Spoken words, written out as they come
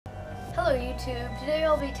Hello YouTube, today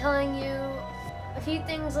I'll be telling you a few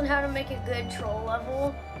things on how to make a good troll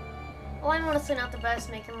level. Well, I'm honestly not the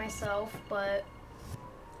best maker myself, but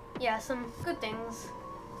yeah, some good things.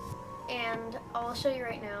 And I'll show you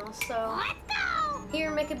right now. So,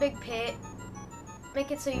 here, make a big pit.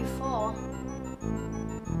 Make it so you fall.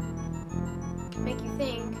 Make you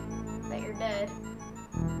think that you're dead,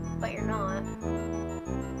 but you're not.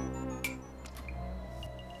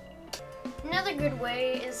 Another good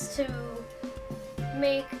way is to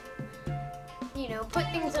make, put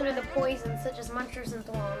things under the poison, such as munchers and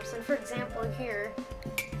thwomps. And for example, here,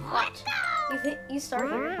 watch. You start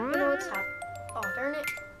here. You know what's happening. Oh, darn it.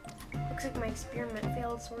 Looks like my experiment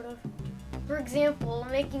failed, sort of. For example,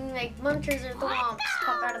 making like munchers or thwomps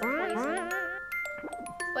pop out of the poison.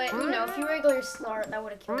 But, if you regular start, that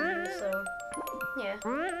would have killed you, so, yeah.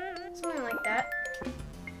 Something like that.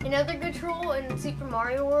 Another good troll in Super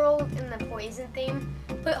Mario World in the poison theme,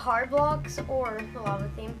 put hard blocks, or the lava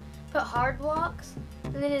theme, put hard blocks,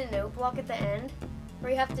 and then a no block at the end,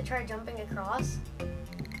 where you have to try jumping across.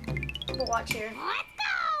 But watch here.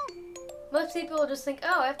 Most people will just think,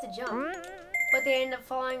 oh, I have to jump. But they end up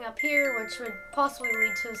falling up here, which would possibly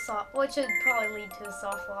lead to a soft, which would probably lead to a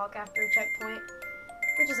soft lock after a checkpoint,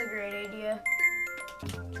 which is a great idea.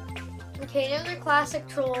 Okay, another classic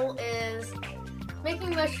troll is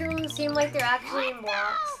making mushrooms seem like they're actually in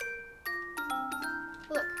blocks.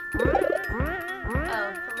 Look. Oh,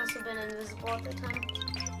 I must have been invisible at the time.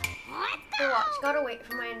 So watch, gotta wait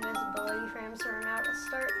for my invisibility frames to run out to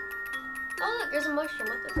start. Oh look, there's a mushroom.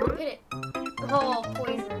 What the fuck? Hit it. Oh,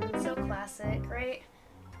 poison. So classic, right?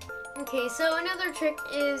 Okay, so another trick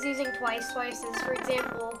is using twices. For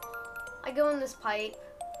example, I go in this pipe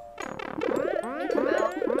and come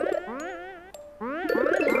out.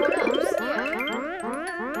 There's one ups, yeah.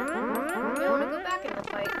 I want to go back in the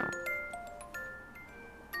pipe.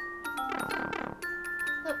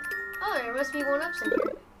 Look. Oh, there must be one ups in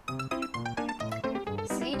here.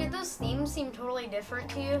 See, did those themes seem totally different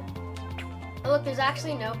to you? Oh, look, there's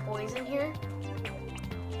actually no poison here.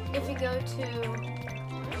 If you go to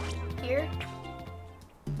here,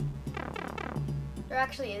 there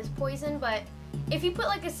actually is poison, but if you put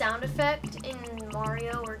like a sound effect in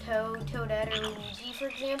Mario or Toadette or Luigi, for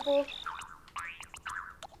example,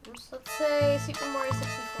 let's say Super Mario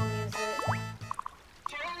 64 music.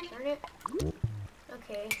 Darn it.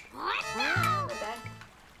 Okay. My bad.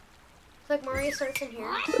 It's like Mario starts in here.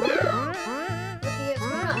 Look, he gets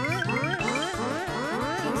one up.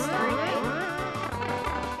 See, Starry Night.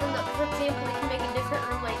 And look, for example, you can make a different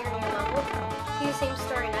room later in your level. See the same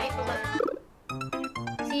Starry Night, but look.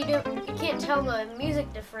 See, you can't tell the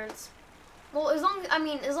music difference. Well, as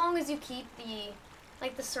long as you keep the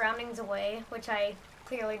surroundings away, which I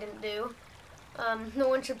clearly didn't do, no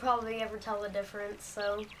one should probably ever tell the difference,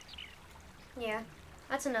 so, yeah,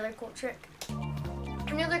 that's another cool trick.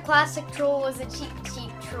 Another classic troll is a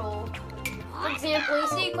cheap troll. For example, you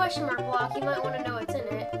see a question mark block, you might want to know what's in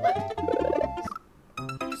it. Look.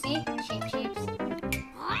 See? Cheeps.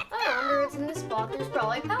 I wonder what's in this block. There's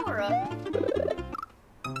probably a power-up.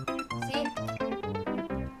 See?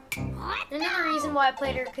 Another reason why a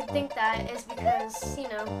player could think that is because, you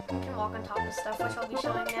can walk on top of stuff, which I'll be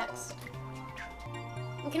showing next.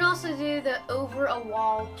 You can also do the over a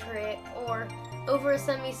wall trick, or over a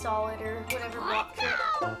semi-solid, or whatever block trick.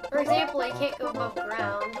 For example, you can't go above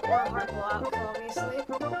ground, or hard blocks, obviously. You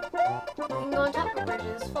can go on top of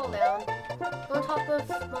bridges, fall down. Go on top of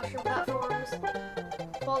mushroom platforms,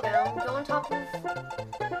 fall down. Go on top of,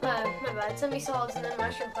 semi-solids and then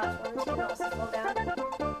mushroom platforms, you can also fall down.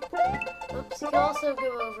 Oops, you can also go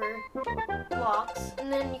over blocks,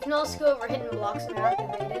 and then you can also go over hidden blocks when they're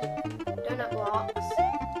activated. Donut blocks,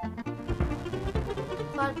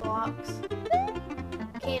 cloud blocks,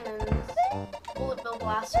 cannons, bullet bill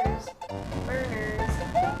blasters, burners,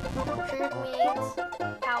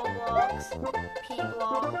 trampolines, power blocks, P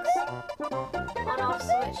blocks, on-off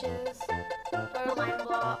switches, power line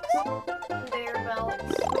blocks, conveyor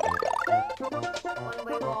belts,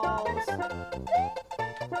 one-way walls,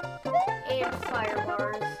 and fire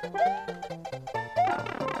bars.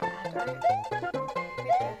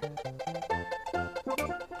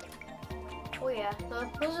 Oh yeah,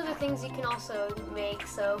 those are the things you can also make.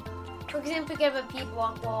 So, for example, you have a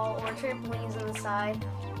P-block wall or trampolines on the side.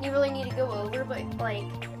 You really need to go over, but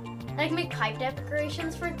I can make pipe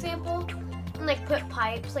decorations, for example, and put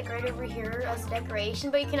pipes right over here as a decoration,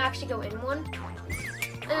 but you can actually go in one.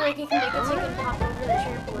 And you can make it so you can hop over the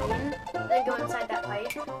trampoline and then go inside that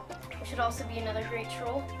pipe, which should also be another great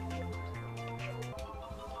troll.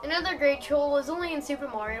 Another great troll was only in Super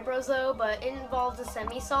Mario Bros. Though, but it involves a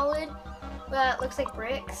semi-solid. that looks like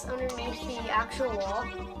bricks underneath the actual wall.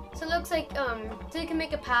 So it looks like, so you can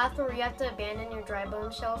make a path where you have to abandon your dry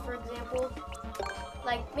bone shell, for example.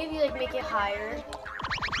 Like, maybe like make it higher.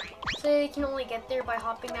 So they can only get there by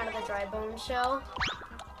hopping out of the dry bone shell.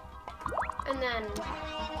 And then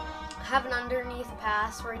have an underneath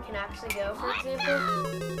pass where you can actually go, for example.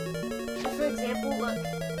 So for example, look,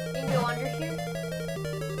 you can go under here.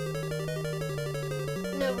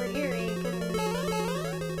 And over here you can,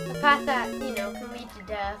 a path that, you know, can lead to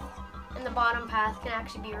death. And the bottom path can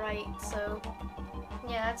actually be right, so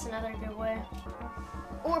yeah, that's another good way.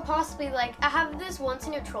 Or possibly like, I have this once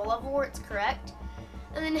in your troll level where it's correct.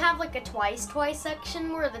 And then have like a twice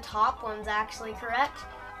section where the top one's actually correct.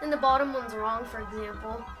 And the bottom one's wrong, for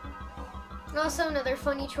example. And also another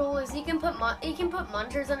funny troll is you can put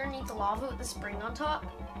munchers underneath the lava with the spring on top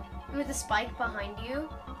and with the spike behind you.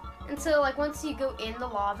 And so like once you go in the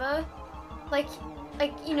lava, like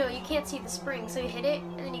you know, you can't see the spring, so you hit it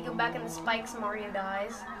and then you go back in the spikes, Mario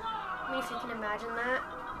dies. I mean, if you can imagine that.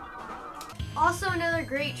 Also another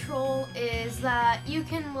great troll is that you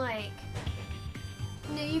can like,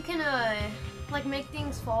 you know, you can like make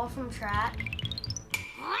things fall from track.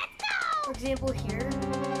 For example here.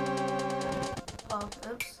 Oh,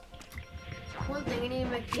 oops. One thing, I need to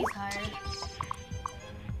make these higher.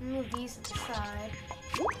 Move these to the side.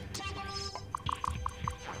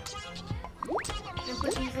 And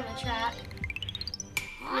put these on the track.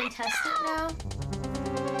 And then test it now.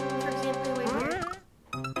 For example, wait here.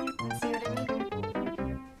 Let's see what I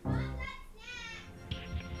mean.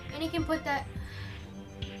 And you can put that.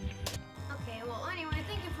 Okay, well anyway,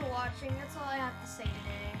 thank you for watching. That's all I have to say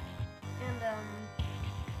today. And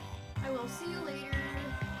I will see you later,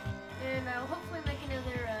 and I'll hopefully make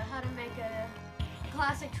another how to make a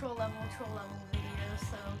classic troll level video.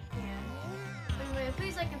 So yeah. Anyway,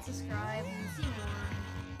 please like and subscribe and see more.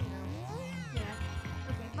 You know. Yeah.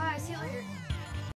 Okay. Bye. See you later.